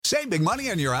Save big money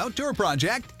on your outdoor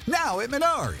project now at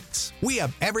Menards. We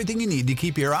have everything you need to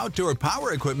keep your outdoor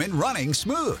power equipment running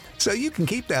smooth, so you can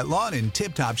keep that lawn in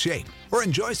tip-top shape or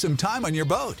enjoy some time on your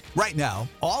boat. Right now,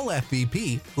 all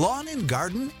FVP, lawn and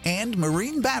garden, and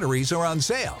marine batteries are on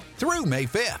sale through May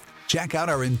 5th. Check out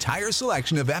our entire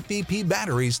selection of FVP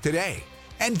batteries today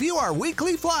and view our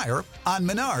weekly flyer on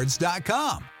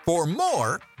Menards.com for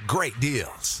more great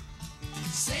deals.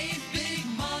 Save big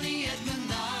money at Menards.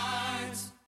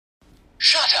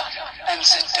 Shut up and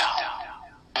sit down.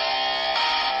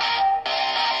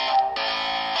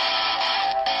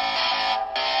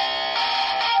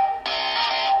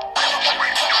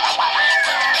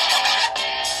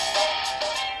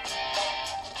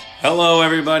 Hello,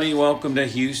 everybody. Welcome to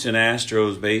Houston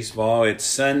Astros Baseball. It's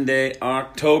Sunday,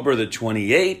 October the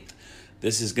 28th.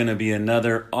 This is going to be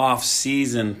another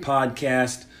off-season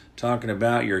podcast talking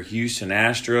about your Houston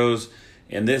Astros.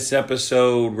 In this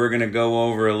episode, we're going to go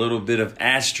over a little bit of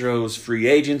Astros free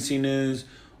agency news.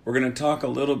 We're going to talk a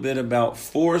little bit about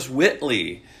Forrest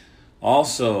Whitley,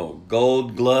 also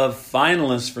Gold Glove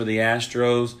finalist for the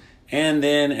Astros. And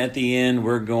then at the end,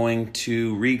 we're going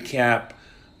to recap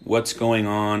what's going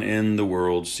on in the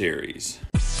World Series.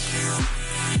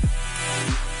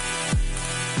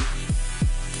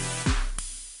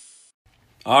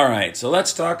 All right, so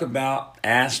let's talk about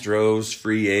Astros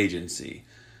free agency.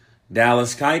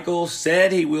 Dallas Keuchel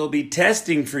said he will be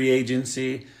testing free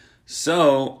agency,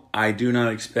 so I do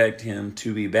not expect him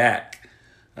to be back.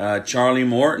 Charlie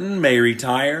Morton may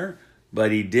retire,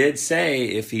 but he did say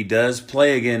if he does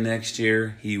play again next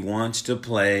year, he wants to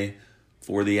play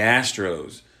for the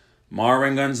Astros.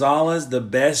 Marwin Gonzalez, the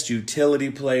best utility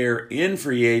player in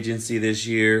free agency this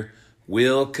year,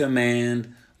 will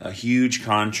command a huge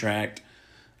contract.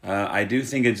 I do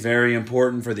think it's very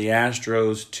important for the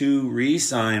Astros to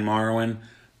re-sign Marwin,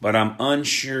 but I'm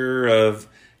unsure of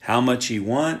how much he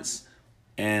wants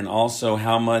and also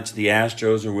how much the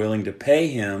Astros are willing to pay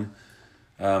him.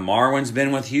 Marwin's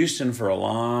been with Houston for a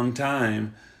long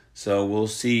time, so we'll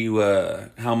see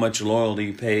how much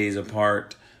loyalty plays a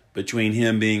part between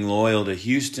him being loyal to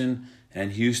Houston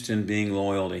and Houston being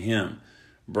loyal to him.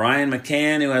 Brian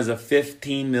McCann, who has a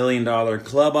 $15 million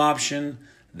club option,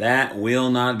 that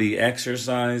will not be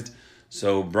exercised.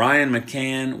 So Brian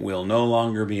McCann will no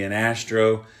longer be an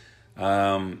Astro.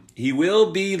 He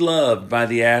will be loved by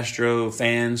the Astro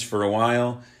fans for a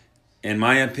while. In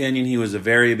my opinion, he was a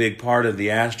very big part of the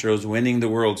Astros winning the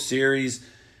World Series.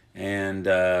 And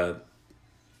I'll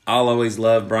always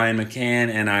love Brian McCann,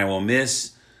 and I will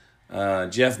miss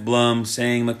Jeff Blum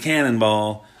saying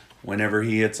McCannonball whenever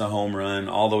he hits a home run,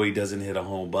 although he doesn't hit a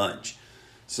whole bunch.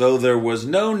 So there was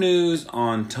no news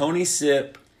on Tony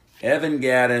Sipp, Evan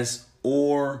Gattis,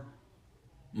 or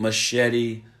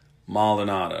Machete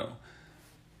Maldonado.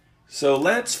 So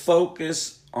let's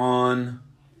focus on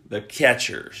the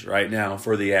catchers right now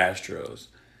for the Astros.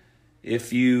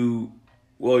 You're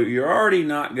already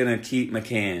not going to keep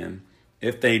McCann.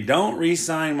 If they don't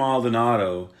re-sign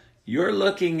Maldonado, you're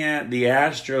looking at the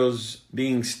Astros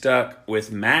being stuck with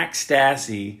Max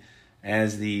Stassi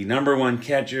as the number one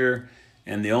catcher,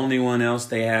 and the only one else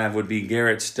they have would be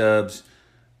Garrett Stubbs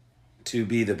to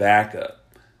be the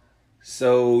backup.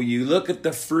 So you look at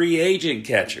the free agent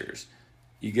catchers.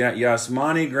 You got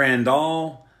Yasmani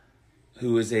Grandal,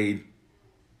 who is a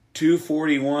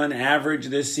 241 average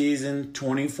this season,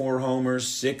 24 homers,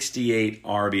 68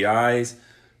 RBIs.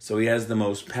 So he has the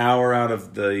most power out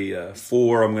of the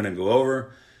four I'm going to go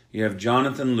over. You have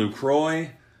Jonathan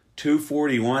Lucroy,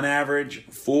 241 average,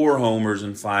 4 homers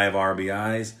and 5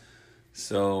 RBIs.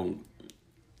 So,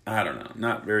 I don't know,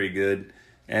 not very good.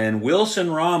 And Wilson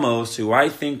Ramos, who I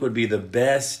think would be the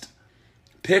best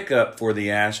pickup for the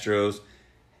Astros,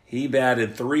 he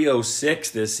batted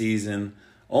 .306 this season,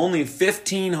 only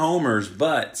 15 homers,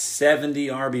 but 70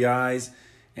 RBIs,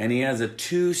 and he has a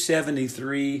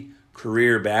 .273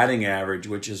 career batting average,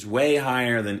 which is way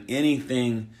higher than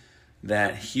anything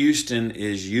that Houston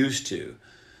is used to.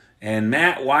 And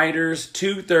Matt Wieters,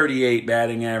 .238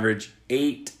 batting average,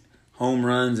 8 home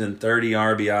runs and 30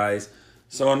 RBIs.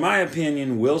 So in my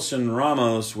opinion, Wilson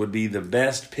Ramos would be the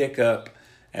best pickup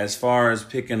as far as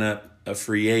picking up a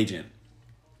free agent.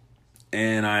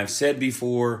 And I've said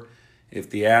before, if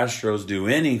the Astros do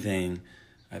anything,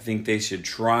 I think they should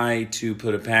try to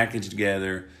put a package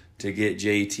together to get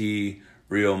JT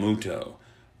Realmuto.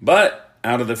 But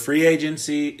out of the free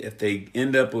agency, if they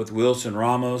end up with Wilson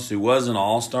Ramos, who was an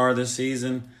all-star this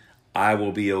season, I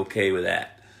will be okay with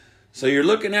that. So you're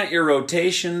looking at your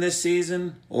rotation this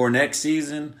season or next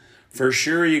season. For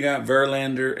sure, you got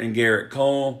Verlander and Garrett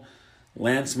Cole.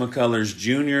 Lance McCullers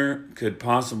Jr. could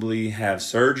possibly have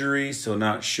surgery, so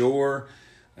not sure.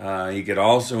 He could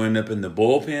also end up in the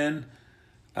bullpen.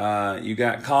 You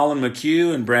got Colin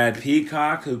McHugh and Brad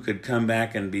Peacock, who could come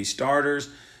back and be starters,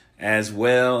 as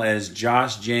well as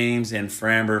Josh James and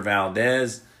Framber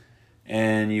Valdez.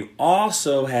 And you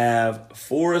also have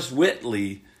Forrest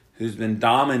Whitley, who's been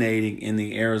dominating in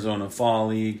the Arizona Fall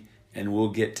League, and we'll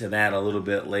get to that a little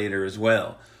bit later as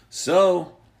well.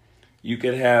 So you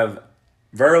could have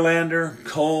Verlander,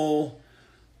 Cole,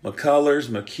 McCullers,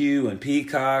 McHugh, and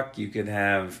Peacock. You could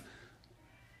have...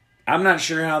 I'm not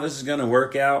sure how this is going to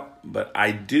work out, but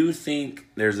I do think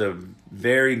there's a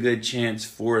very good chance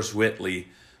Forrest Whitley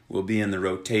will be in the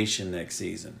rotation next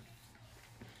season.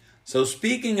 So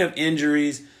speaking of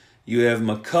injuries, you have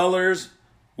McCullers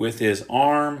with his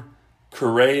arm,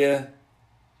 Correa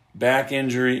back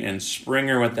injury, and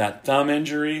Springer with that thumb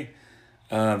injury.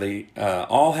 They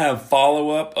all have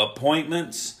follow-up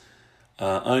appointments.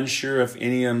 Unsure if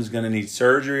any of them's going to need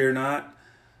surgery or not.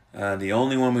 The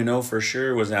only one we know for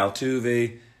sure was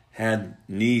Altuve had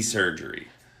knee surgery.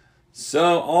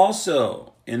 So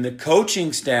also, in the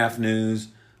coaching staff news,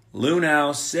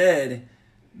 Luhnow said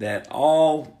that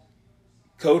all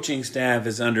coaching staff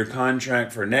is under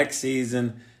contract for next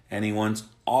season, and he wants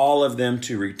all of them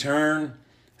to return.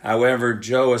 However,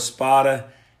 Joe Espada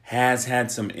has had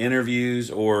some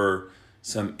interviews or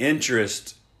some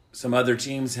interest. Some other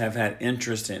teams have had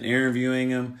interest in interviewing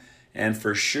him, and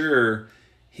for sure,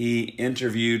 he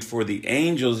interviewed for the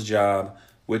Angels job,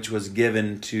 which was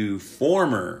given to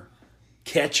former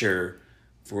catcher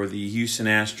for the Houston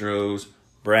Astros,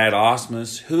 Brad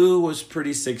Ausmus, who was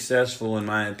pretty successful, in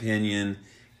my opinion,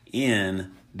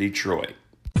 in Detroit.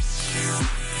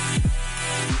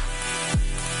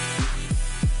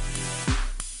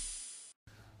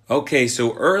 Okay,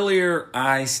 so earlier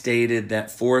I stated that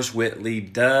Forrest Whitley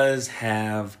does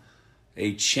have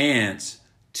a chance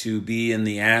to be in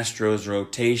the Astros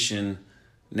rotation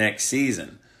next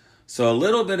season. So a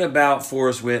little bit about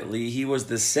Forrest Whitley. He was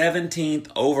the 17th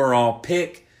overall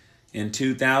pick in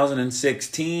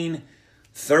 2016,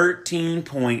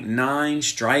 13.9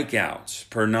 strikeouts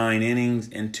per 9 innings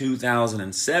in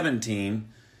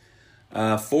 2017.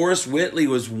 Forrest Whitley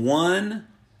was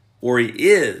he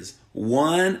is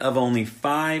one of only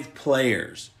 5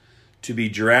 players to be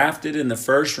drafted in the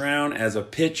first round as a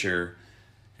pitcher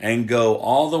and go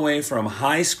all the way from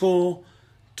high school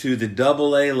to the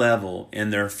AA level in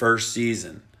their first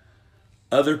season.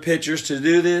 Other pitchers to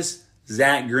do this,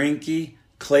 Zach Greinke,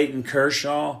 Clayton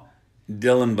Kershaw,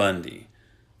 Dylan Bundy.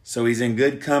 So he's in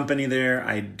good company there.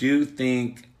 I do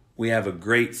think we have a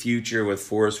great future with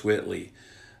Forrest Whitley.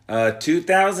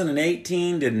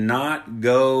 2018 did not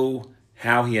go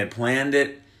how he had planned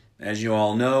it. As you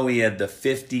all know, he had the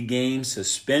 50-game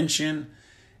suspension,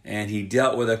 and he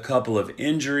dealt with a couple of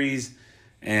injuries,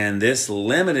 and this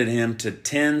limited him to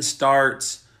 10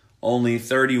 starts, only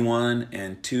 31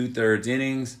 2/3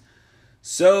 innings.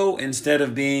 So instead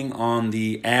of being on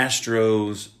the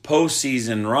Astros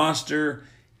postseason roster,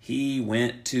 he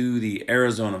went to the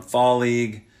Arizona Fall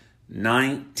League,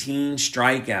 19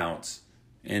 strikeouts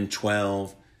in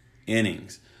 12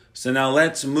 innings. So now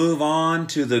let's move on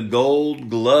to the Gold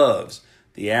Gloves.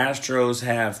 The Astros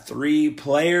have 3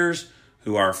 players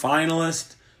who are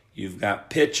finalists. You've got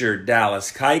pitcher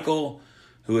Dallas Keuchel,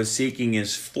 who is seeking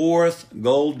his 4th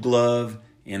Gold Glove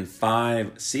in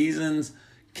 5 seasons.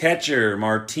 Catcher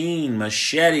Martin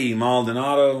Machete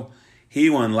Maldonado, he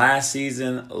won last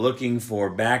season, looking for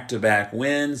back-to-back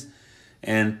wins.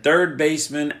 And third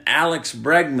baseman Alex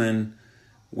Bregman,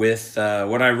 with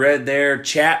what I read there,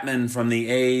 Chapman from the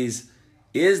A's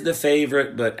is the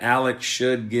favorite, but Alex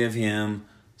should give him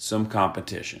some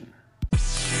competition.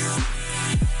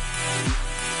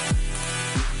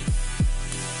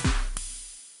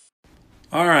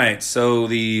 All right, so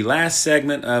the last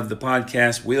segment of the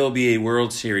podcast will be a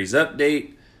World Series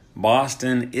update.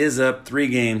 Boston is up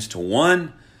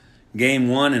 3-1. Game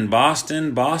 1 in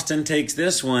Boston. Boston takes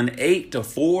this one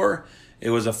 8-4. It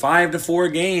was a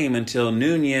 5-4 game until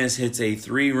Nunez hits a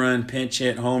 3-run pinch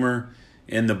hit homer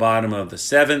in the bottom of the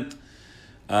 7th.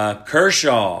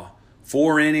 Kershaw,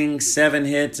 4 innings, 7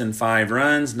 hits, and 5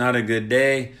 runs. Not a good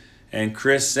day. And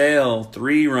Chris Sale,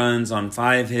 3 runs on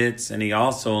 5 hits, and he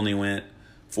also only went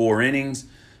 4 innings.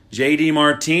 J.D.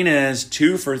 Martinez,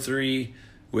 2 for 3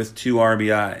 with 2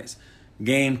 RBIs.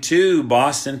 Game 2,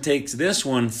 Boston takes this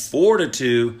one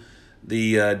 4-2.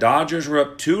 The Dodgers were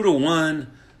up 2-1,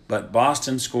 but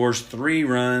Boston scores 3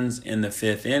 runs in the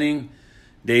 5th inning.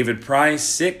 David Price,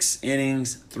 6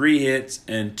 innings, 3 hits,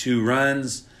 and 2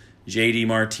 runs. J.D.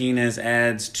 Martinez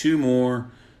adds 2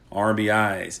 more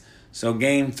RBIs. So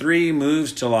Game 3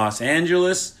 moves to Los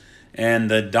Angeles, and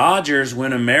the Dodgers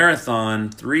win a marathon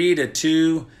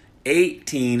 3-2,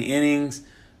 18 innings.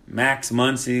 Max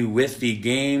Muncy with the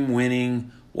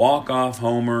game-winning walk-off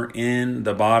homer in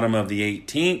the bottom of the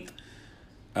 18th.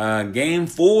 Game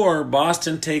 4,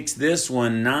 Boston takes this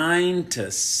one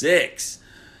 9-6.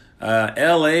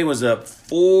 LA was up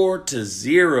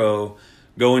 4-0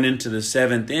 going into the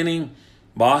 7th inning.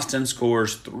 Boston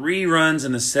scores 3 runs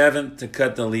in the 7th to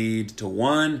cut the lead to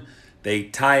 1. They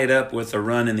tie it up with a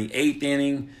run in the 8th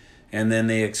inning, and then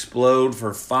they explode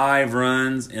for 5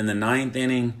 runs in the 9th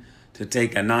inning to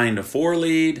take a 9-4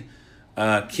 lead.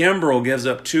 Kimbrel gives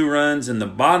up 2 runs in the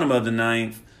bottom of the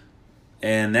 9th,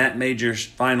 and that made your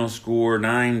final score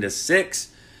 9-6.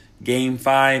 Game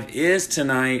 5 is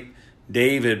tonight.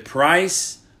 David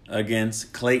Price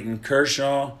against Clayton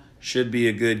Kershaw. Should be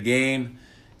a good game.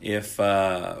 If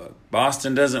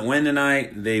Boston doesn't win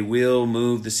tonight, they will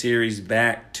move the series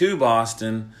back to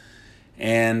Boston.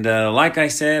 And like I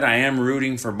said, I am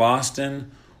rooting for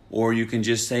Boston, or you can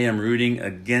just say I'm rooting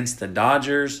against the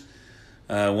Dodgers.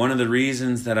 One of the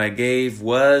reasons that I gave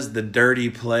was the dirty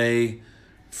play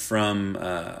from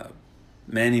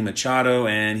Manny Machado,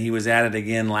 and he was at it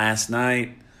again last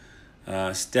night.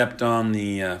 Stepped on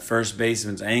the first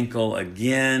baseman's ankle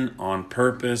again on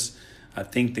purpose. I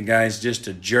think the guy's just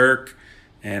a jerk,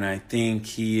 and I think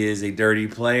he is a dirty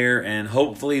player, and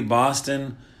hopefully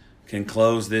Boston can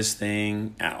close this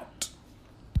thing out.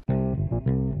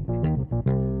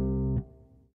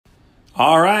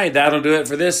 All right, that'll do it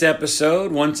for this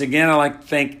episode. Once again, I'd like to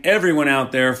thank everyone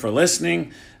out there for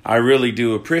listening. I really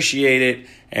do appreciate it,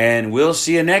 and we'll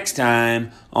see you next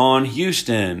time on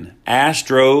Houston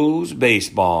Astros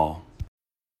Baseball.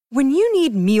 When you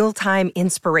need mealtime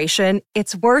inspiration,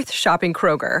 it's worth shopping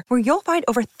Kroger, where you'll find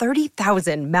over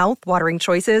 30,000 mouth-watering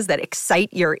choices that excite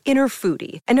your inner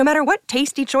foodie. And no matter what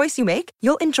tasty choice you make,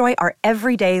 you'll enjoy our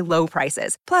everyday low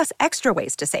prices, plus extra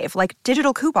ways to save, like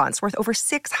digital coupons worth over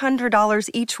 $600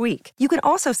 each week. You can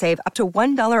also save up to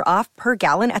 $1 off per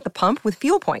gallon at the pump with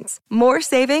fuel points. More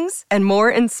savings and more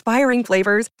inspiring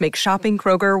flavors make shopping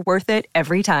Kroger worth it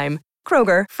every time.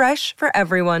 Kroger, fresh for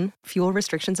everyone. Fuel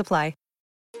restrictions apply.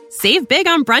 Save big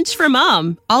on brunch for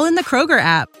mom, all in the Kroger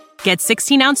app. Get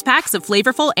 16-ounce packs of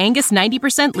flavorful Angus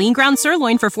 90% lean ground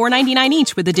sirloin for $4.99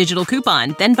 each with a digital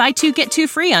coupon. Then buy 2, get 2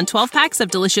 free on 12 packs of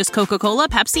delicious Coca-Cola,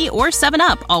 Pepsi, or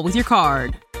 7-Up, all with your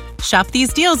card. Shop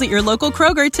these deals at your local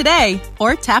Kroger today,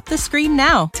 or tap the screen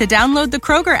now to download the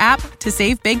Kroger app to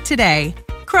save big today.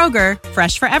 Kroger,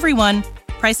 fresh for everyone.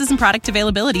 Prices and product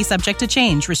availability subject to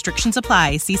change. Restrictions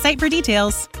apply. See site for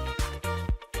details.